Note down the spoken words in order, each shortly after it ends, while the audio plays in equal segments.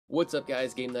What's up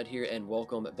guys, Game Nut here and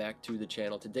welcome back to the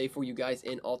channel. Today for you guys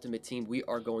in Ultimate Team, we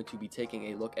are going to be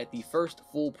taking a look at the first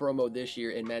full promo this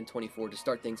year in Madden 24. To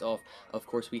start things off, of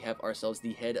course, we have ourselves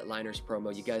the Headliners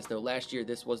promo. You guys know last year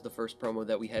this was the first promo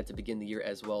that we had to begin the year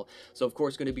as well. So of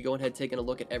course, going to be going ahead taking a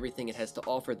look at everything it has to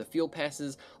offer, the field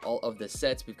passes, all of the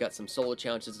sets. We've got some solo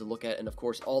challenges to look at, and of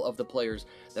course all of the players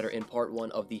that are in part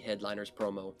 1 of the Headliners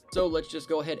promo. So let's just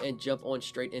go ahead and jump on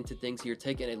straight into things here,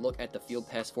 taking a look at the field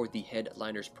pass for the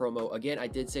Headliners promo. Again, I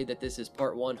did say that this is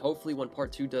part 1. Hopefully when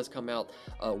part 2 does come out,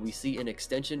 we see an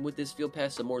extension with this field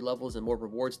pass, some more levels and more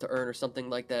rewards to earn or something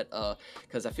like that,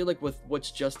 because I feel like with what's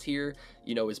just here,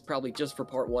 you know, is probably just for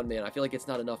part 1, man. I feel like it's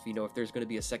not enough, you know, if there's going to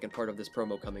be a second part of this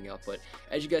promo coming out. But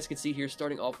as you guys can see here,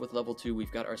 starting off with level 2,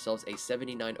 we've got ourselves a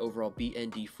 79 overall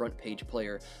BND front page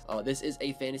player. This is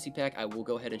a fantasy pack. I will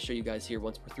go ahead and show you guys here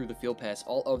once we're through the field pass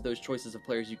all of those choices of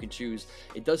players you can choose.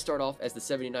 It does start off as the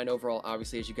 79 overall,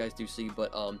 obviously, as you guys do see,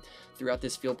 but throughout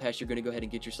this field pass, you're going to go ahead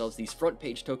and get yourselves these front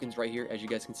page tokens right here. As you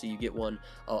guys can see, you get one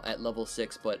at level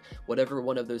 6, but whatever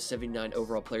one of those 79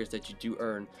 overall players that you do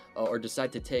earn or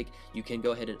decide to take, you can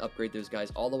go ahead and upgrade those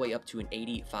guys all the way up to an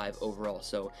 85 overall.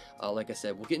 So like I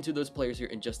said, we'll get into those players here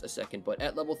in just a second, but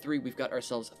at level 3, we've got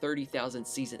ourselves 30,000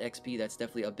 season XP. That's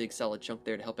definitely a big solid chunk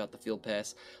there to help out the field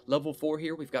pass. Level 4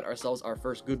 here, we've got ourselves our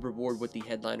first good reward with the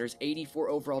Headliners, 84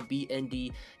 overall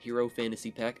BND Hero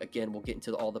Fantasy Pack. Again, we'll get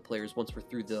into all the players once we're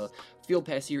through the field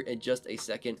pass here in just a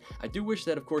second. I do wish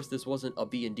that, of course, this wasn't a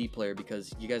B&D player,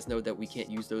 because you guys know that we can't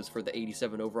use those for the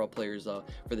 87 overall players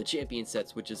for the champion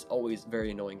sets, which is always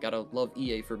very annoying. Gotta love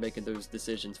EA for making those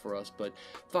decisions for us. But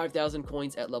 5,000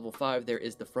 coins at level 5. There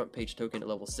is the front page token at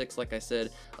level 6, like I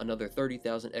said. Another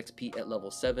 30,000 XP at level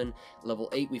 7. Level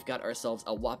 8, we've got ourselves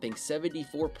a whopping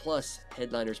 74 plus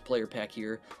Headliners player pack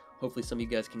here. Hopefully some of you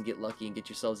guys can get lucky and get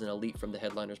yourselves an elite from the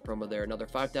Headliners promo there. Another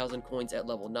 5,000 coins at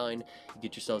level 9. You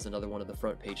get yourselves another one of the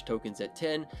front page tokens at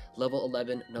 10. Level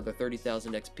 11, another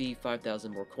 30,000 XP,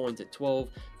 5,000 more coins at 12,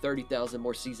 30,000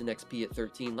 more season XP at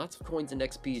 13. Lots of coins and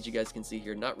XP, as you guys can see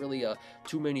here. Not really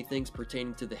too many things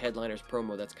pertaining to the Headliners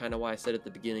promo. That's kind of why I said at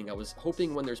the beginning, I was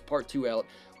hoping when there's part 2 out,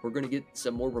 we're going to get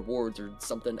some more rewards or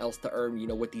something else to earn, you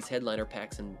know, with these Headliner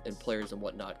packs and players and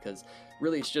whatnot, because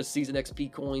really it's just season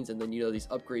XP coins and then, you know, these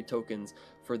upgrade tokens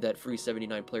for that free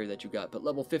 79 player that you got. But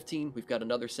level 15, we've got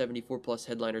another 74 plus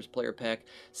Headliners player pack.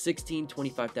 16,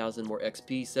 25,000 more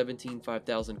XP. 17,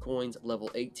 5,000 coins. Level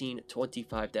 18,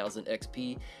 25,000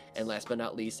 XP. And last but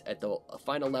not least, at the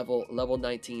final level, level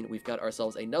 19, we've got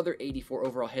ourselves another 84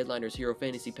 overall Headliners Hero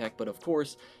Fantasy Pack. But of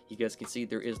course, you guys can see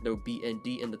there is no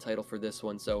BND in the title for this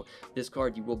one. So this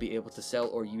card you will be able to sell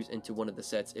or use into one of the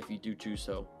sets if you do choose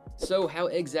so. So how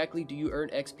exactly do you earn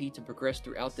XP to progress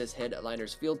throughout this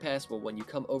Headliners Field Pass? Well, when you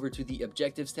come over to the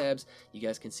Objectives tabs, you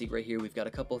guys can see right here, we've got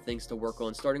a couple of things to work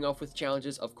on. Starting off with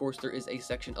challenges, of course, there is a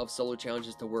section of solo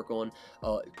challenges to work on.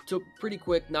 Took pretty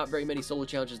quick, not very many solo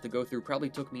challenges to go through. Probably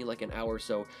took me like an hour,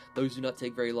 so those do not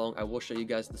take very long. I will show you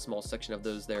guys the small section of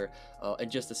those there in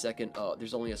just a second.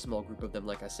 There's only a small group of them,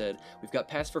 like I said. We've got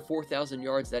pass for 4,000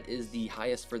 yards. That is the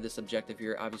highest for this objective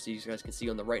here. Obviously, you guys can see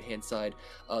on the right-hand side,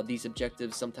 these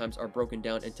objectives sometimes are broken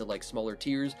down into like smaller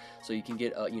tiers, so you can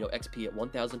get you know, XP at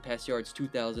 1,000 pass yards,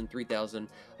 2,000, 3,000,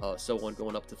 so on,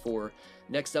 going up to 4.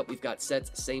 Next up, we've got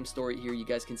sets. Same story here. You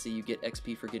guys can see you get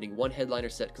XP for getting 1 Headliner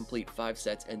set complete, 5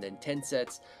 sets, and then 10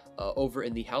 sets. Over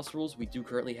in the house rules, we do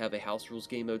currently have a house rules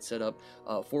game mode set up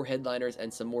for Headliners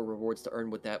and some more rewards to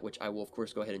earn with that, which I will of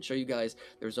course go ahead and show you guys.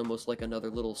 There's almost like another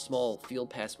little small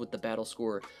field pass with the battle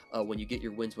score when you get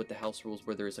your wins with the house rules,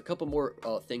 where there's a couple more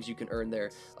things you can earn there,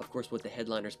 of course, with the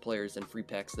Headliners players and free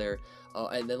packs there.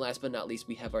 And then last but not least,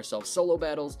 we have ourselves solo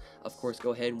battles. Of course,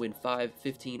 go ahead and win 5,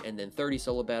 15, and then 30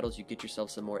 solo battles. You get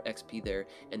yourself some more XP there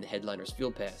in the Headliners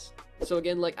Field Pass. So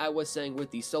again, like I was saying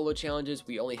with the solo challenges,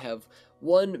 we only have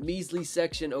one measly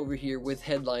section over here with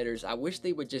Headliners. I wish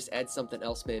they would just add something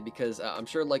else, man, because I'm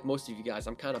sure like most of you guys,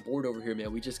 I'm kind of bored over here,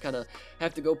 man. We just kind of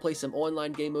have to go play some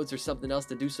online game modes or something else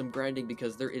to do some grinding,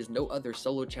 because there is no other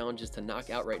solo challenges to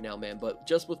knock out right now, man. But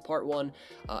just with part 1,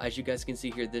 as you guys can see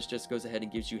here, this just goes ahead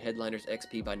and gives you Headliners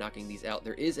XP by knocking these out.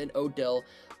 There is an Odell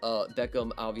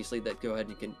Beckham, obviously, that go ahead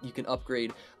and you can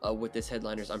upgrade with this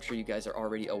Headliners. I'm sure you guys are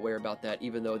already aware about that,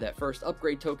 even though that first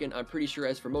upgrade token, I'm pretty sure,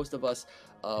 as for most of us,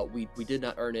 we did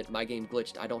not earn it. My game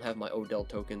glitched. I don't have my Odell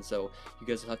token, so you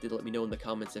guys will have to let me know in the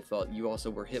comments if you also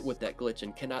were hit with that glitch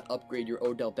and cannot upgrade your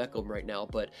Odell Beckham right now.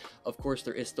 But of course,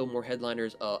 there is still more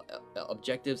headliners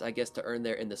objectives, I guess, to earn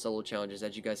there in the solo challenges,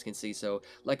 as you guys can see. So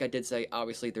like I did say,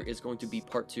 obviously there is going to be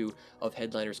part 2 of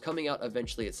headliners coming out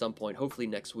eventually at some point, hopefully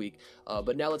next week.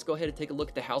 But now let's go ahead and take a look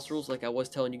at the house rules. Like I was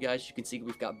telling you guys, you can see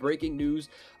we've got breaking news,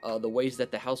 the ways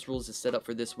that the house rules is set up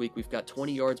for this week. We've got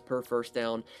 20 yards per first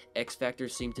down. X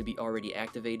factors seem to be already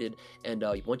activated, and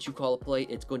once you call a play,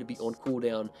 it's going to be on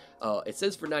cooldown. It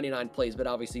says for 99 plays, but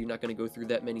obviously you're not going to go through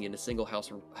that many in a single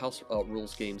house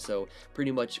rules game, so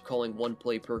pretty much calling 1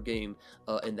 play per game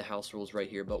in the house rules right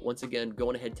here. But once again,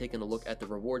 going ahead taking a look at the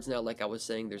rewards now. Like I was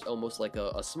saying, there's almost like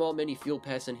a small mini field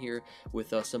pass in here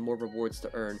with some more rewards to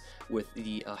earn with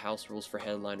the house rules for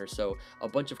headliners. So a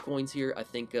bunch of coins here. I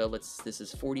think this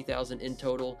is 40,000 in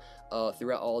total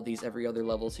throughout all of these every other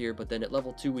levels here. But then at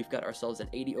level 2 we've got ourselves an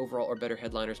 80 overall or better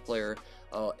headliners player.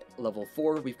 Level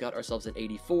 4 we've got ourselves an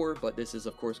 84, but this is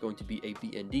of course going to be a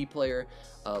BND player.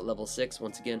 Level 6,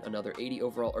 once again, another 80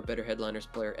 overall or better headliners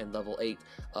player. And level 8,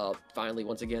 finally,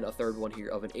 once again, a third one here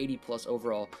of an 80 plus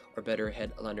overall or better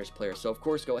headliners player. So of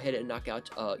course, go ahead and knock out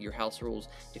your house rules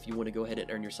if you want to go ahead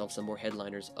and earn yourself some more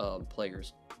headliners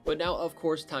players. But now, of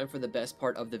course, time for the best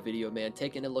part of the video, man.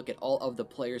 Taking a look at all of the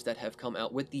players that have come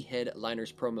out with the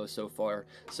headliners promo so far.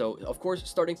 So of course,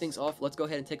 starting things off, let's go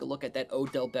ahead and take a look at that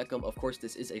Odell Beckham. Of course,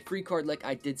 this is a free card, like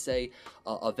I did say.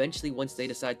 Eventually, once they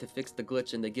decide to fix the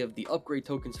glitch and they give the upgrade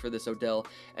tokens for this Odell,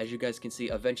 as you guys can see,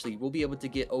 eventually we'll be able to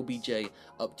get OBJ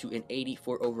up to an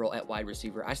 84 overall at wide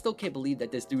receiver. I still can't believe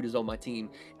that this dude is on my team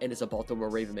and is a Baltimore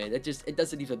Raven, man. It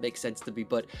doesn't even make sense to me.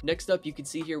 But next up, you can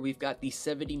see here we've got the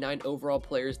 79 overall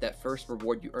players, that first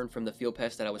reward you earn from the field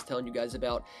pass that I was telling you guys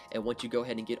about. And once you go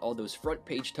ahead and get all those front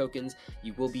page tokens,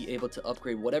 you will be able to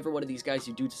upgrade whatever one of these guys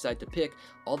you do decide to pick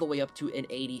all the way up to an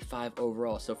 85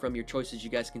 overall. So from your choices, you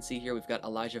guys can see here we've got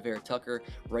Elijah Vera Tucker,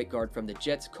 right guard from the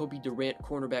Jets, Kobe Durant,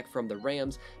 cornerback from the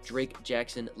Rams, Drake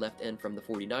Jackson, left end from the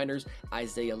 49ers,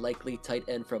 Isaiah Likely, tight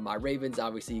end from my Ravens.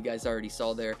 Obviously, you guys already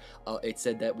saw there, it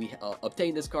said that we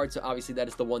obtained this card, so obviously that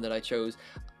is the one that I chose.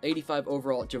 85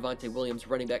 overall, Javonte Williams,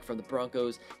 running back from the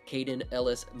Broncos, Caden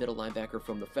Ellis, middle linebacker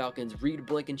from the Falcons, Reed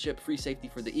Blankenship, free safety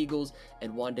for the Eagles,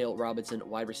 and Wan'Dale Robinson,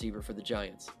 wide receiver for the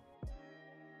Giants.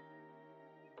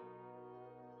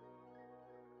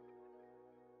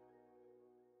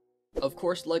 Of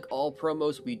course, like all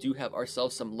promos, we do have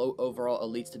ourselves some low overall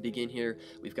elites to begin here.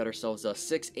 We've got ourselves a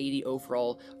 680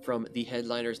 overall from the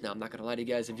headliners. Now, I'm not going to lie to you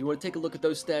guys. If you want to take a look at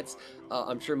those stats,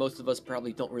 I'm sure most of us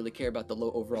probably don't really care about the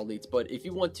low overall elites. But if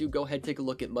you want to, go ahead, take a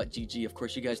look at MUT GG. Of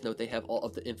course, you guys know they have all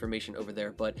of the information over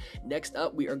there. But next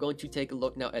up, we are going to take a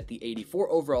look now at the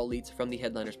 84 overall elites from the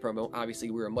headliners promo.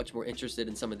 Obviously, we are much more interested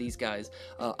in some of these guys.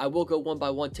 I will go one by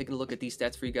one, taking a look at these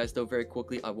stats for you guys, though, very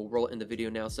quickly. I will roll it in the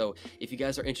video now. So if you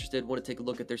guys are interested, want to take a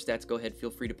look at their stats, go ahead, feel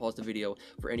free to pause the video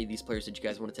for any of these players that you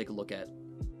guys want to take a look at.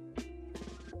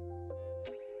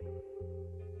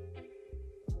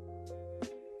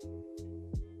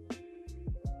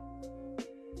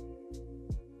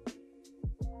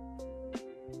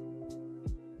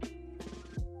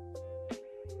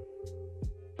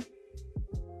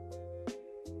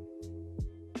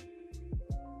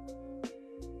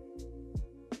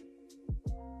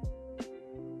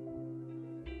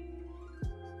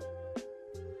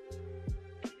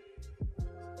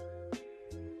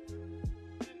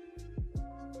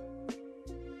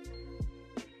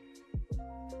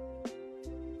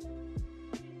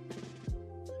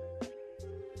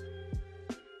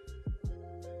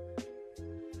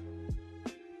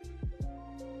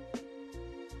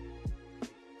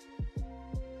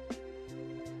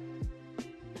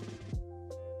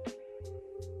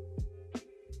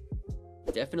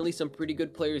 Definitely some pretty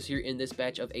good players here in this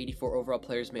batch of 84 overall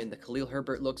players, man. The Khalil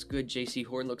Herbert looks good. JC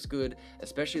Horn looks good.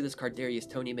 Especially this Kadarius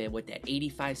Toney, man, with that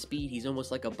 85 speed. He's almost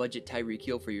like a budget Tyreek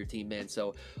Hill for your team, man.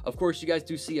 So, of course, you guys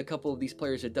do see a couple of these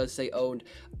players. It does say owned.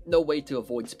 No way to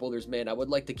avoid spoilers, man. I would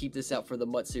like to keep this out for the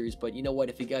MUT series, but you know what?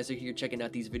 If you guys are here checking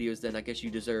out these videos, then I guess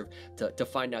you deserve to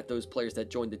find out those players that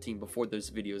joined the team before those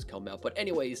videos come out. But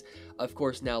anyways, of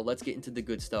course, now let's get into the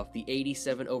good stuff. The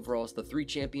 87 overalls, the 3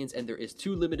 champions, and there is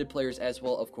 2 limited players as as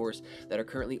well, of course, that are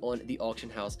currently on the auction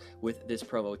house with this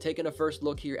promo. Taking a first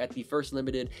look here at the first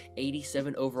limited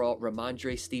 87 overall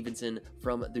Rhamondre Stevenson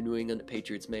from the New England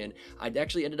Patriots, man. I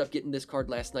actually ended up getting this card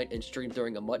last night and streamed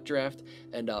during a MUT draft,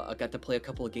 and I got to play a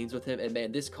couple of games with him, and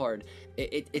man, this card,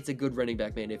 it's a good running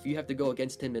back, man. If you have to go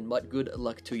against him in MUT, good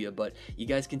luck to you, but you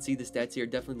guys can see the stats here.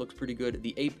 Definitely looks pretty good.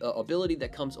 The ability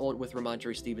that comes on with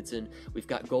Rhamondre Stevenson, we've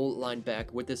got goal line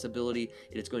back. With this ability,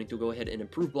 it is going to go ahead and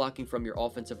improve blocking from your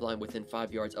offensive line within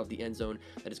 5 yards of the end zone.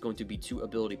 That is going to be 2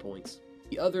 ability points.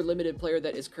 The other limited player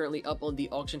that is currently up on the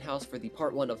auction house for the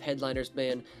part 1 of Headliners,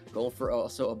 man, going for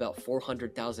also about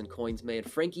 400,000 coins, man.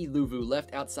 Frankie Luvu,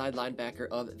 left outside linebacker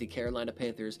of the Carolina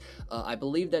Panthers. I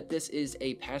believe that this is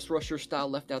a pass rusher style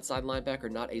left outside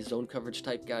linebacker, not a zone coverage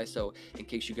type guy, so in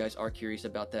case you guys are curious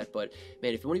about that. But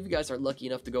man, if one of you guys are lucky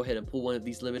enough to go ahead and pull one of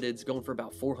these limiteds, going for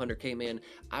about 400k, man,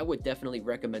 I would definitely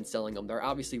recommend selling them. They're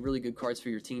obviously really good cards for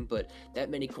your team, but that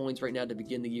many coins right now to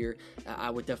begin the year, I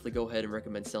would definitely go ahead and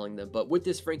recommend selling them. But with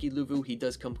this Frankie Luvu, he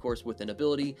does come, of course, with an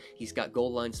ability. He's got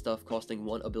goal line stuff costing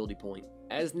 1 ability point.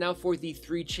 As now for the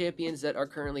 3 champions that are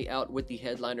currently out with the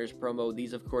Headliners promo,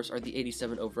 these of course are the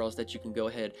 87 overalls that you can go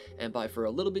ahead and buy for a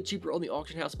little bit cheaper on the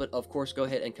auction house, but of course go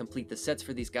ahead and complete the sets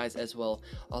for these guys as well,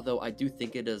 although I do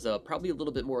think it is probably a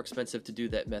little bit more expensive to do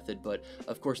that method. But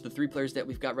of course the 3 players that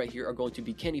we've got right here are going to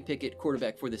be Kenny Pickett,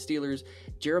 quarterback for the Steelers,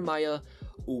 Jeremiah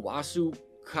Uwasu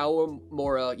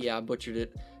Kawamura, yeah, I butchered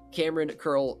it, Cameron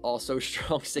Curl, also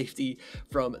strong safety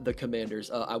from the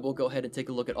Commanders. I will go ahead and take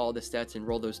a look at all the stats and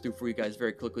roll those through for you guys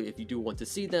very quickly if you do want to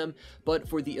see them. But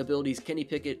for the abilities, Kenny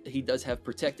Pickett, he does have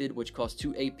Protected, which costs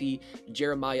 2 AP.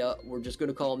 Jeremiah, we're just going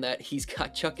to call him that. He's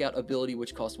got Chuck Out ability,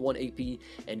 which costs 1 AP.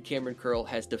 And Cameron Curl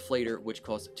has Deflator, which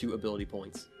costs 2 ability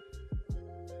points.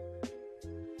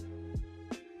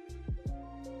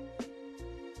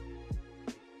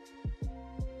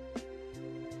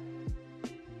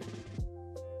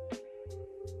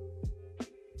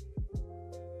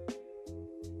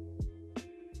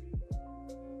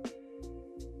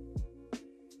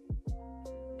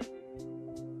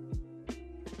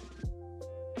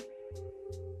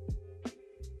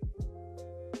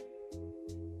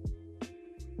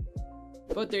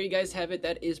 But there you guys have it.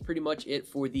 That is pretty much it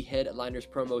for the Headliners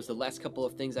promos. The last couple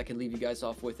of things I can leave you guys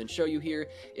off with and show you here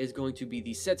is going to be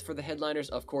the sets for the Headliners.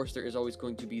 Of course, there is always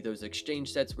going to be those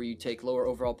exchange sets where you take lower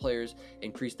overall players,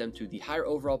 increase them to the higher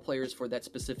overall players for that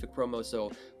specific promo. So,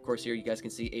 of course, here you guys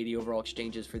can see 80 overall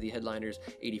exchanges for the Headliners,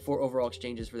 84 overall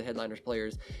exchanges for the Headliners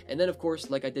players. And then, of course,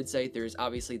 like I did say, there's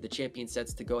obviously the champion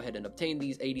sets to go ahead and obtain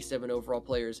these 87 overall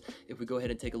players. If we go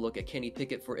ahead and take a look at Kenny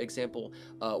Pickett, for example,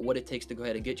 what it takes to go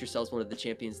ahead and get yourselves one of the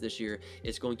champions this year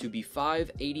is going to be 5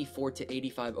 84 to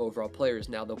 85 overall players.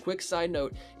 Now, the quick side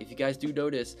note, if you guys do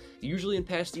notice, usually in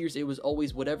past years it was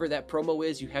always whatever that promo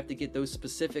is, you have to get those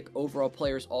specific overall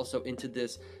players also into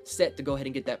this set to go ahead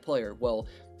and get that player. Well,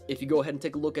 if you go ahead and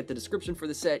take a look at the description for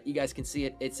the set, you guys can see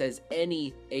it. It says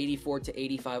any 84 to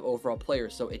 85 overall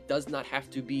players, so it does not have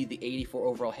to be the 84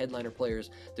 overall headliner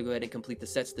players to go ahead and complete the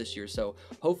sets this year. So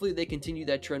hopefully they continue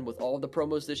that trend with all of the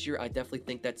promos this year. I definitely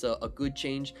think that's a good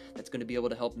change that's going to be able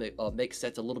to help make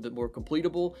sets a little bit more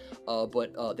completable.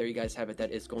 But there you guys have it.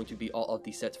 That is going to be all of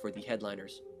the sets for the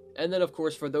headliners. And then, of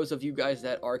course, for those of you guys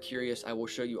that are curious, I will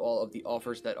show you all of the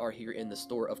offers that are here in the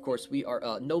store. Of course, we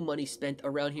are no money spent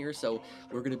around here, so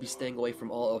we're going to be staying away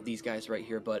from all of these guys right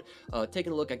here. But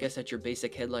taking a look, I guess, at your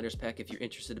basic Headliners pack, if you're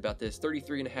interested about this,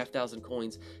 33,500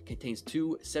 coins, contains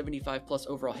 2 75+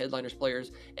 overall Headliners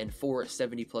players and 4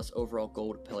 70+ overall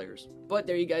gold players. But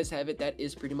there you guys have it. That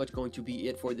is pretty much going to be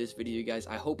it for this video, you guys.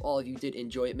 I hope all of you did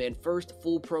enjoy it, man. First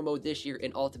full promo this year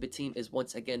in Ultimate Team is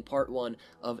once again part 1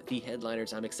 of the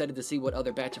Headliners. I'm excited to see what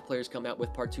other batch of players come out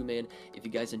with part 2, man. If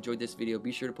you guys enjoyed this video,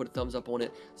 be sure to put a thumbs up on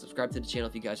it. Subscribe to the channel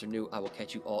if you guys are new. I will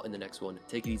catch you all in the next one.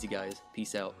 Take it easy, guys.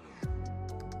 Peace out.